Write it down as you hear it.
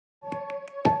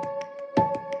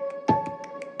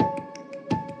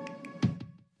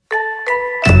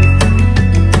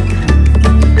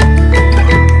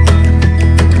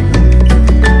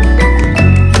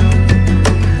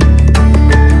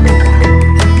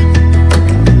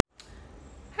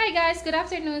good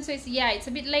afternoon. So it's it's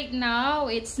a bit late now.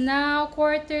 It's now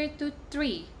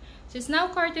 2:45. So it's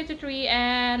now 2:45,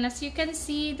 and as you can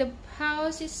see, the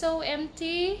house is so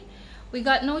empty. We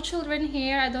got no children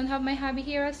here. I don't have my hubby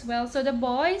here as well. So the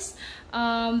boys,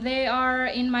 they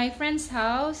are in my friend's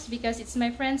house because it's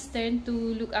my friend's turn to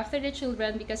look after the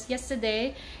children, because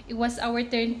yesterday it was our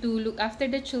turn to look after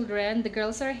the children. The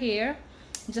girls are here,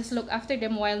 just look after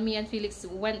them while me and Felix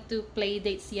went to play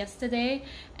dates yesterday,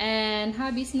 and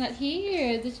hubby's not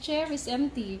here. The chair is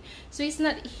empty, so he's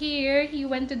not here. He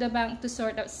went to the bank to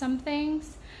sort out some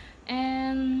things,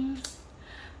 and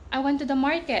I went to the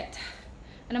market,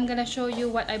 and I'm gonna show you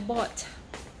what I bought.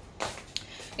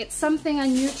 It's something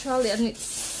unusual, and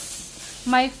it's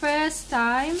my first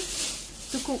time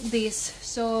to cook this,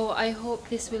 so I hope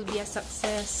this will be a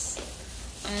success,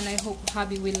 and I hope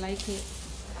hubby will like it.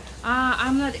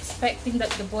 I'm not expecting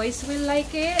that the boys will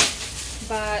like it,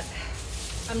 but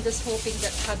I'm just hoping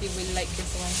that hubby will like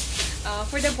this one.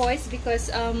 For the boys, because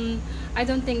I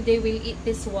don't think they will eat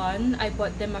this one, I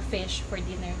bought them a fish for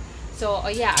dinner. So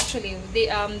yeah, actually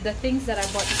the things that I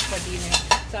bought is for dinner.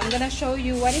 So I'm gonna show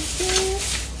you what is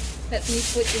this. Let me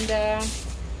put in the...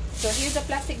 So here's a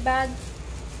plastic bag.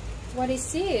 What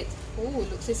is it? Oh,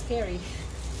 looks so scary.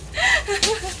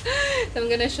 So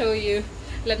I'm gonna show you.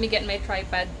 Let me get my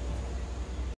tripod.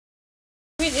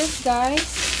 Here it is, guys.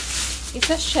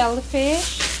 It's a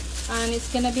shellfish, and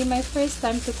it's gonna be my first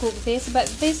time to cook this. But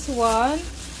this one,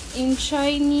 in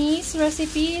Chinese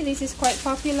recipe, this is quite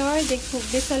popular. They cook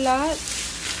this a lot,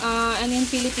 and in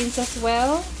Philippines as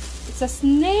well. It's a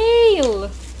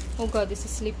snail. Oh god, this is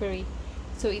slippery.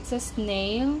 So it's a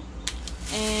snail,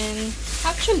 and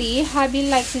actually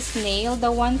hubby likes this snail, the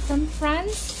one from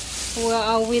France,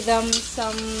 with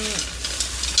some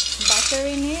butter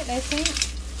in it, I think.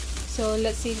 So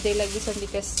let's see if they like this one,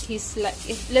 because he's like,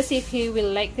 let's see if he will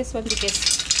like this one,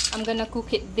 because I'm gonna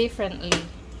cook it differently.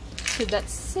 So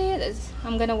that's it.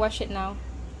 I'm gonna wash it now.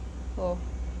 Oh,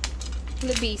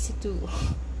 it'll be easy to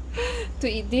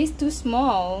eat this. Too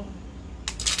small.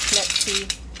 Let's see.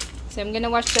 So I'm gonna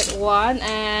wash that one,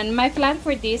 and my plan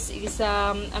for this is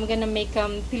I'm gonna make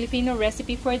Filipino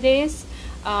recipe for this.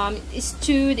 It's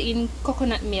stewed in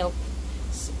coconut milk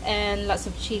and lots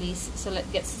of chilies. So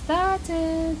let's get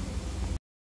started.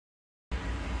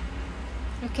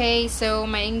 Okay, so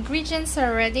my ingredients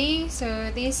are ready. So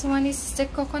this one is the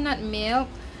coconut milk.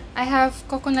 I have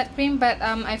coconut cream, but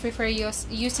I prefer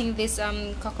using this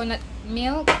coconut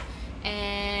milk,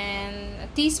 and a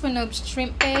teaspoon of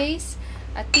shrimp paste,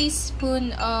 a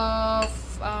teaspoon of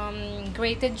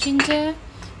grated ginger,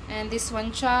 and this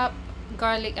one chopped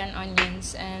garlic and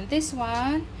onions, and this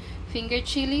one finger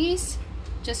chilies,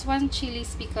 just one chili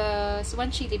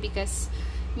because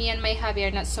me and my hubby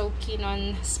are not so keen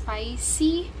on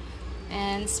spicy,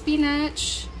 and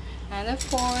spinach, and of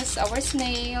course our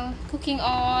snail, cooking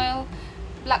oil,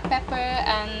 black pepper,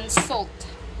 and salt,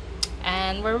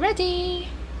 and we're ready.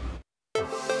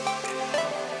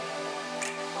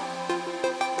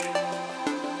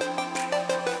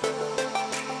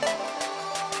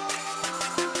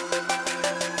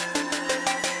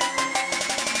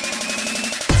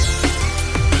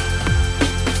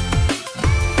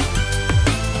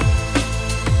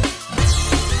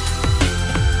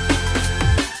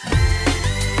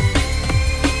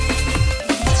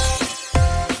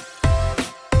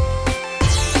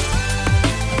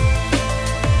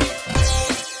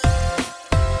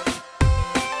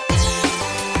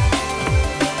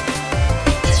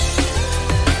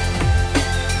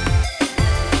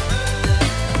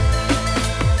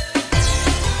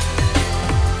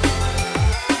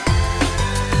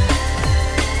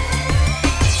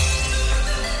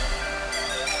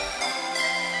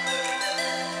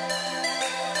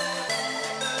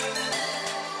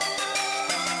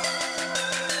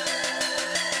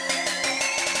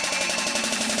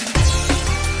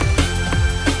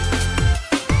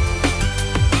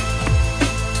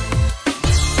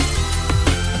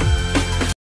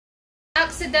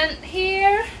 Accident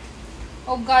here.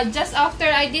 Oh god, just after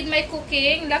I did my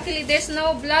cooking, luckily there's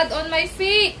no blood on my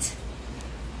feet.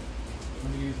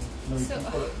 So,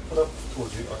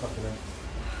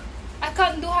 I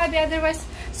can't do hubby otherwise.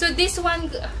 So this one,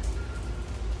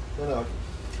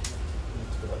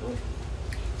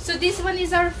 so this one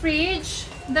is our fridge.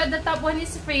 The top one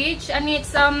is fridge, and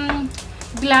it's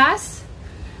glass,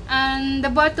 and the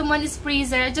bottom one is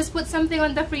freezer. I just put something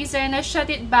on the freezer and I shut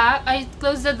it back. I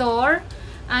closed the door,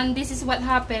 and this is what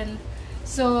happened.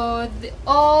 So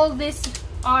all these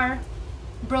are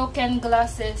broken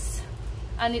glasses,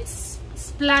 and it's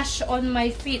splashed on my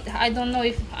feet. I don't know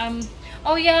if I'm...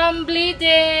 Oh yeah, I'm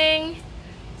bleeding.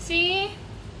 See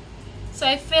So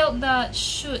I felt that,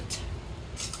 shoot,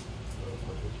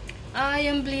 I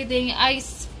am bleeding. I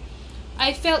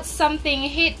felt something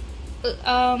hit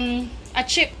a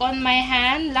chip on my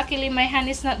hand. Luckily my hand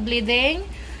is not bleeding,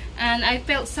 and I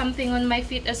felt something on my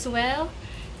feet as well.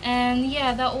 And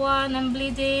yeah, that one, I'm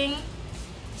bleeding.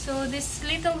 So this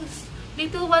little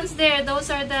ones there,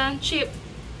 those are the chip,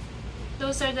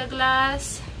 those are the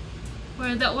glass,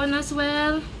 or that one as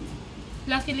well.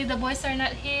 Luckily the boys are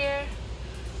not here,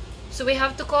 so we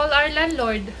have to call our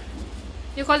landlord.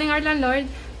 You calling our landlord?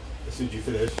 As soon as you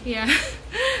finish. Yeah.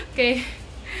 Okay,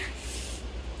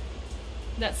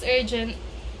 that's urgent.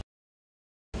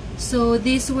 So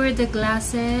these were the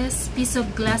glasses, piece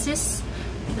of glasses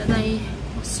that I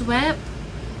swept.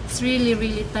 It's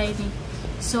really tiny.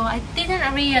 So I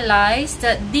didn't realize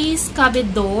that these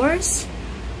cupboard doors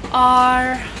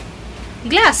are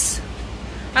glass.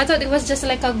 I thought it was just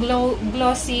like a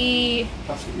glossy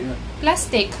Plastic, yeah.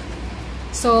 plastic.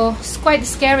 So it's quite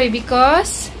scary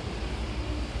because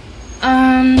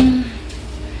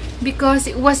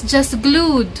it was just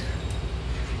glued,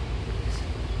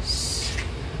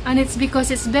 and it's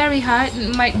because it's very hard,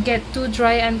 it might get too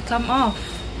dry and come off.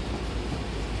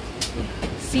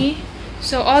 See?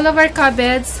 So all of our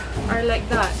cupboards are like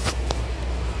that.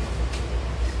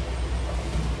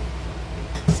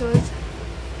 So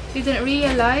didn't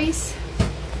realize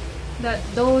that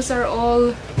those are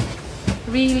all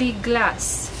really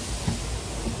glass.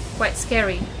 Quite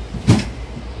scary.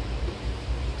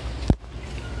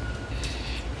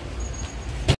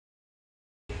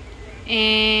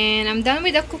 And I'm done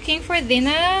with the cooking for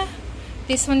dinner.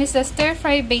 This one is the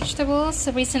stir-fried vegetables.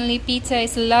 Recently Peter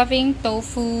is loving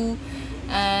tofu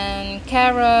and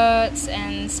carrots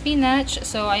and spinach,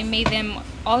 so I made them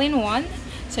all in one.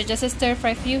 So just a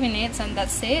stir-fry few minutes and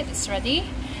that's it, it's ready.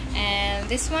 And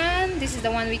this is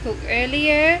the one we cooked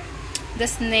earlier, the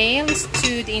snail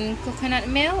stewed in coconut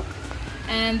milk.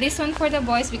 And this one for the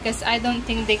boys because I don't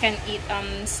think they can eat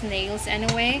snails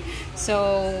anyway,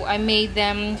 so I made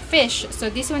them fish. So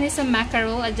this one is a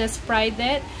mackerel. I just fried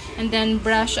it and then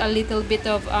brush a little bit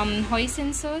of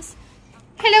hoisin sauce.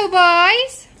 Hello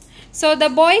boys! So the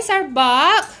boys are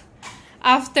back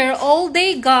after all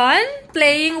day gone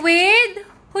playing with...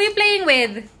 Who are you playing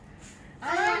with?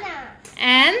 Anna.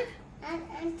 And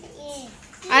Auntie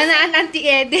Edith. Anna and Auntie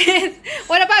Edith.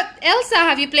 What about Elsa?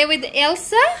 Have you played with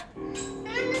Elsa?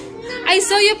 I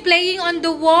saw you playing on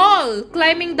the wall,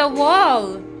 climbing the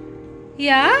wall.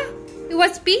 Yeah? It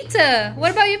was Peter.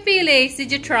 What about you, Felix?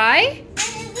 Did you try?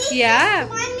 Yeah.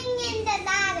 Climbing in the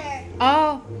ladder.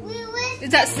 Oh. Is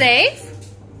that safe?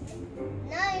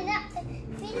 No, not.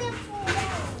 Felix fall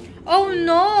down. Oh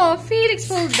no, Felix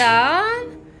fell down.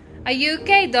 Are you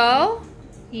okay though?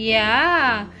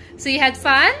 Yeah. So you had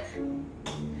fun?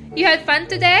 You had fun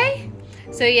today?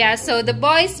 So yeah, so the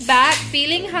boys back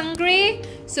feeling hungry.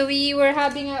 So we were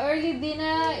having an early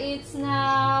dinner. It's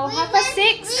now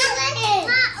 6:30.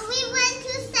 We went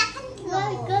to second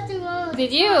floor.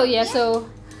 Did you? Yeah, so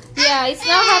yeah, it's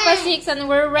now 6:30 and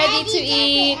we're ready to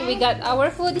eat. We got our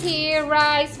food here,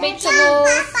 rice, vegetables,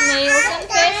 snails and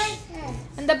fish.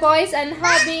 And the boys and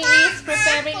hubby is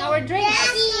preparing our drinks.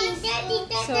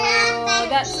 So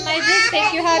that's my drink.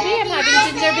 Thank you, hubby. I'm having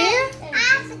ginger beer.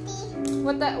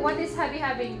 What is hubby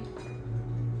having?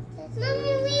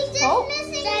 Mommy, we just Coke?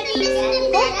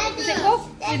 missing Coke? Is it Coke?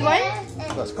 With one?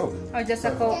 That's cool. Or just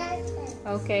a Coke?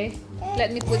 Okay.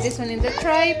 Let me put this one in the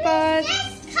tripod.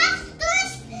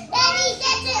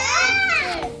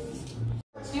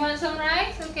 You want some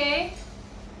rice? Okay.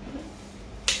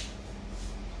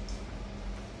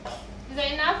 Is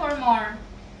that enough or more?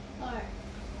 More.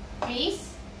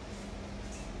 Please?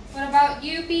 What about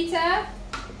you, Peter?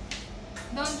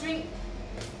 Don't drink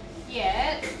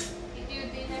yet. Eat your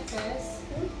dinner first.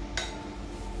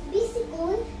 Biscuit.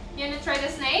 You wanna try the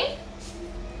snail?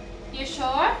 You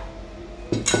sure?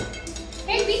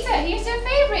 Hey Peter, here's your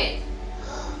favorite.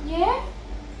 Yeah?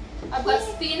 I've got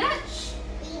spinach,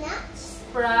 Peanuts.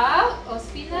 sprout or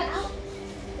spinach,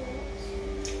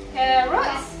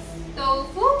 carrots,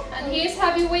 tofu, and here's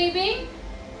hubby waving.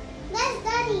 That's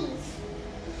Daddy's.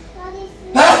 Daddy's.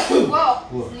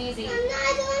 Whoa, sneezing. I'm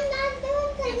not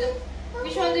doing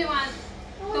Which one do you want?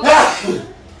 Don't get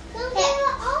it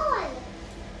on.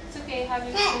 It's okay, hubby,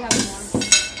 we still have more.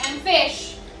 And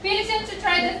fish. Felix wants to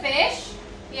try the fish.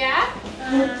 Yeah?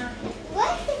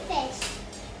 What's the fish?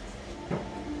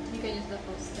 You can use the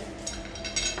poster.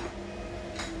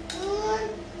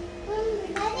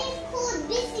 That is called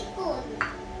biscuit.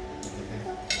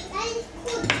 That is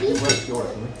called Where's biscuit.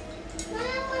 yours? I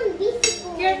want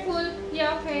biscuit. Careful.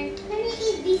 Yeah, okay. Can we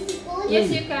eat biscuit? Yes,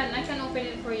 you can. I can open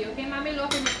it for you, okay? Okay, Mommy, will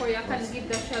open it for you. I can give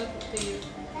the shell to you.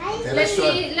 Okay, Let's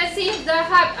see. Let's see if the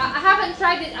I haven't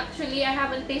tried it actually. I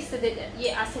haven't tasted it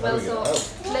yet as well. So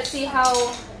let's see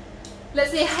how. Let's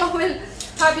see how will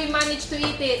Hubby manage to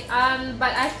eat it.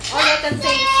 But all I can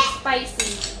say is it's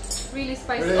spicy, really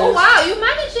spicy. Really? Oh wow, you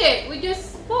managed it with your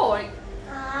fork.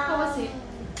 How was it?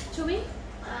 Chewy?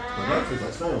 It tastes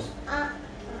like snails.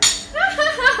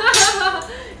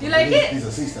 You like it? These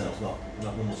are sea snails, not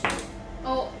normal snails.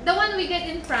 Oh, the one we get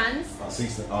in France.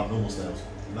 Normal snails.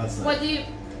 That's What do you?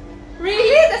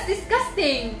 Really? That's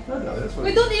disgusting. No, that's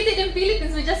We don't eat it in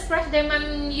Philippines. We just crush them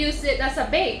and use it as a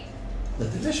bait. They're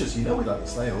delicious. You know we like the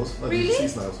snails. Like Really? the sea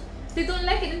snails. They don't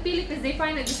like it in Philippines. They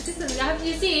find it disgusting.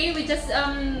 You see, we just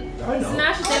know.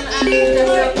 smash them and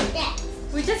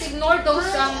we just ignore those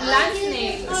land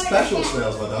snails. It's special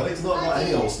snails, my darling. It's not like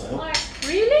any old snail.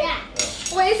 Really?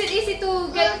 Well, is it easy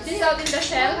to get this out in the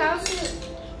shell house?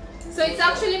 So it's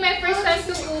actually my first time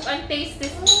to cook and taste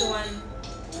this one.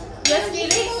 Yes,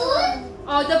 Felix?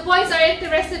 Oh, the boys are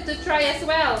interested to try as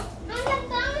well. I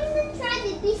want to try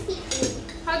the biscuit.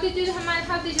 How did you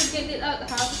get it out?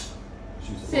 How?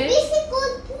 See? Biscuit,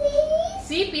 please.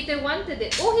 See, Peter wanted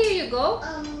it. Oh, here you go.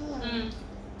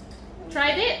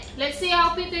 Tried it. Let's see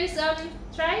how Peter's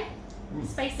try.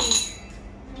 Spicy.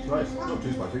 Nice. Not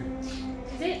too spicy.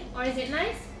 Is it or is it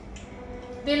nice?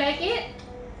 Do you like it?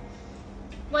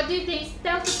 What do you think?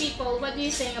 Tell to people. What do you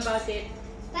think about it?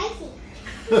 Spicy.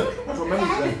 That's what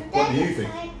Melanie said. What do you think?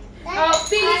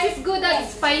 Felix is good at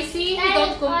spicy. He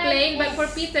don't complain. But for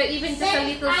Peter, even just a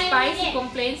little spice, he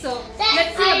complains. So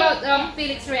let's see about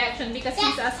Felix's reaction because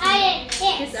he's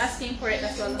asking for it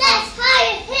as well. That's how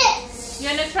it hits. You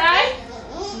wanna try?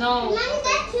 No. Mommy,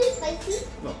 that's too spicy.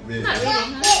 Not really. Not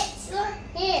really, huh?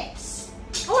 Hits.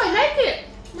 Oh, I like it.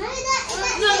 Mommy, that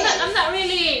No, I'm not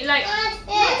really like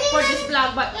for this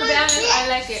vlog, but to be honest, I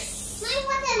like it.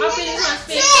 Mommy, Felix wants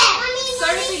fish.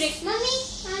 Sorry, Felix.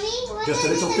 Mommy, Just a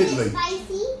little fiddly.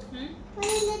 Spicy. Was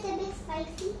it a little bit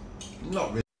spicy? Not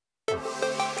really.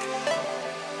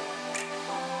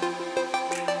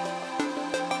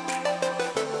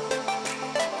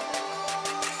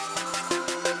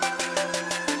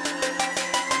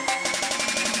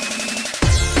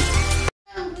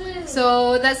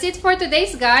 So that's it for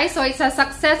today's guys. So it's a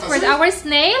success for our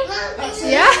snail.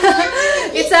 Yeah,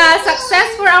 it's a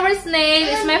success for our snail.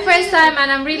 It's my first time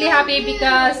and I'm really happy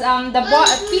because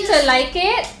Peter like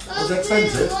it. Was it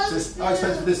expensive? How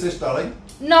expensive is this, darling?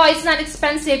 No, it's not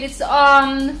expensive. It's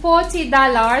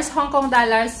 $40 Hong Kong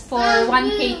dollars for 1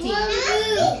 kg.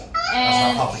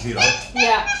 And That's not half a kilo.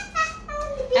 yeah.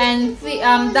 And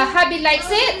the hubby likes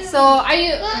it. So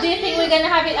do you think we're gonna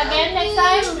have it again next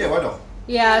time? Yeah, why not?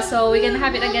 Yeah, so we're gonna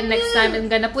have it again next time. I'm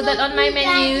gonna put that on my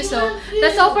menu. So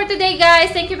that's all for today,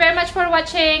 guys. Thank you very much for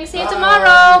watching. See you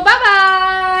tomorrow. Bye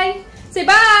bye. Say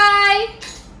bye.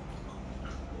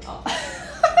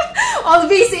 All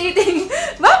busy eating.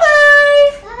 Bye bye.